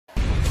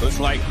Looks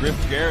like Griff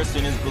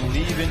Garrison is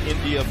believing in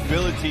the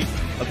ability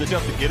of the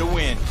jump to get a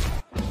win.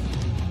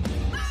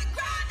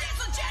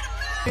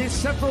 He's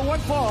set for one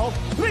fall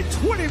with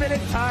 20-minute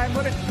time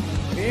limit.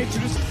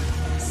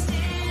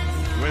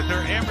 With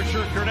her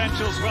amateur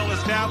credentials well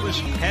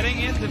established, heading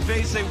in to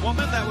face a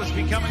woman that was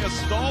becoming a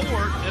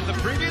stalwart in the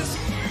previous,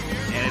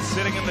 and is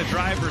sitting in the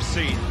driver's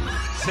seat.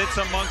 Sits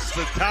amongst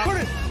the top.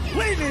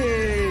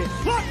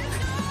 Laynie! Look!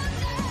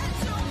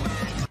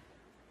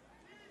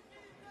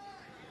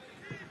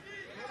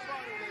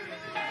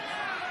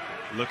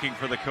 Looking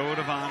for the code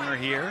of honor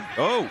here.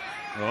 Oh,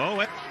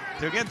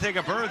 To again take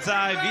a bird's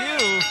eye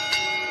view.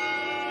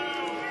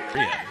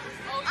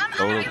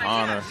 code of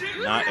honor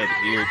not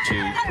adhered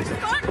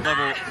to.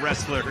 Level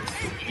wrestler.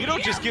 You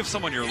don't just give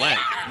someone your leg.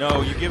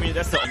 No, you give me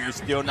that's something you're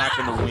still not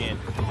going to win.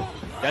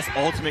 That's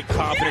ultimate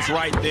confidence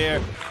right there.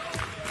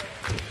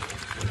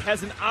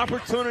 Has an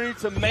opportunity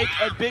to make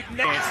a big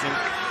dancing.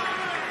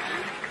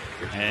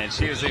 And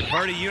she is a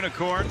party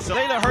unicorn. So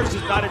Leyla Hirsch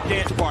is not a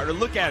dance partner.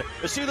 Look at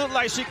her. Does she look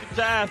like she can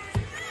dive?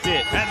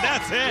 and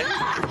that's it.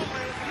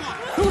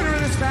 The winner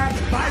of this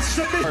match by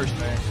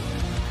submission.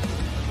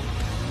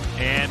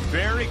 And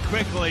very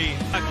quickly,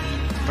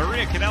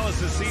 Maria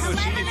Kanellis has seen what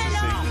she needs to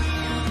see.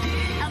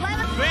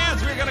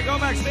 Fans, we're going to go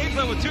backstage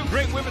with two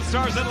great women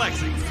stars in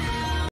Lexi.